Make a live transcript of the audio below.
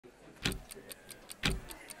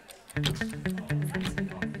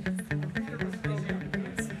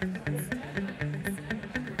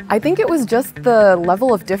I think it was just the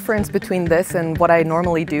level of difference between this and what I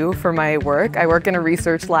normally do for my work. I work in a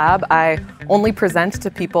research lab. I only present to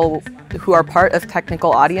people who are part of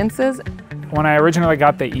technical audiences. When I originally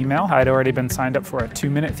got the email, I'd already been signed up for a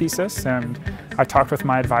 2-minute thesis, and I talked with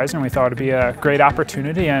my advisor and we thought it'd be a great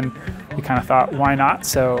opportunity, and we kind of thought, why not?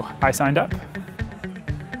 So I signed up.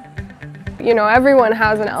 You know, everyone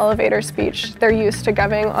has an elevator speech they're used to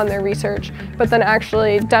giving on their research, but then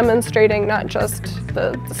actually demonstrating not just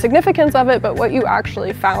the significance of it, but what you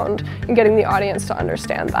actually found, and getting the audience to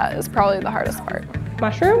understand that is probably the hardest part.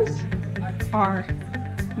 Mushrooms are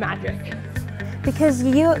magic. Because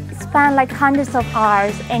you spend like hundreds of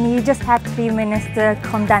hours and you just have 3 minutes to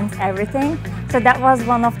condense everything. So that was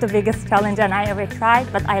one of the biggest challenges I ever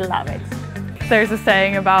tried, but I love it. There's a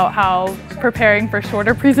saying about how preparing for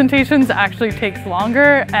shorter presentations actually takes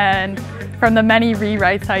longer, and from the many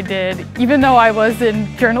rewrites I did, even though I was in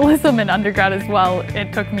journalism in undergrad as well,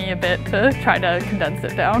 it took me a bit to try to condense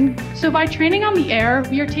it down. So by training on the air,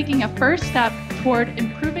 we are taking a first step toward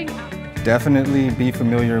improving. Definitely be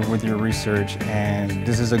familiar with your research, and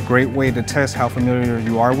this is a great way to test how familiar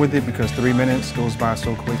you are with it, because 3 minutes goes by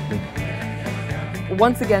so quickly.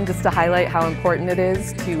 Once again, just to highlight how important it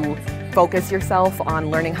is to focus yourself on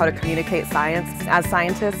learning how to communicate science. As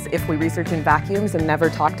scientists, if we research in vacuums and never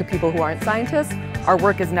talk to people who aren't scientists, our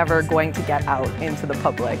work is never going to get out into the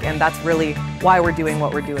public, and that's really why we're doing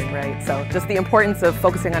what we're doing, right? So just the importance of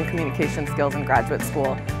focusing on communication skills in graduate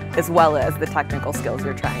school, as well as the technical skills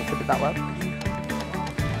you're trying to develop.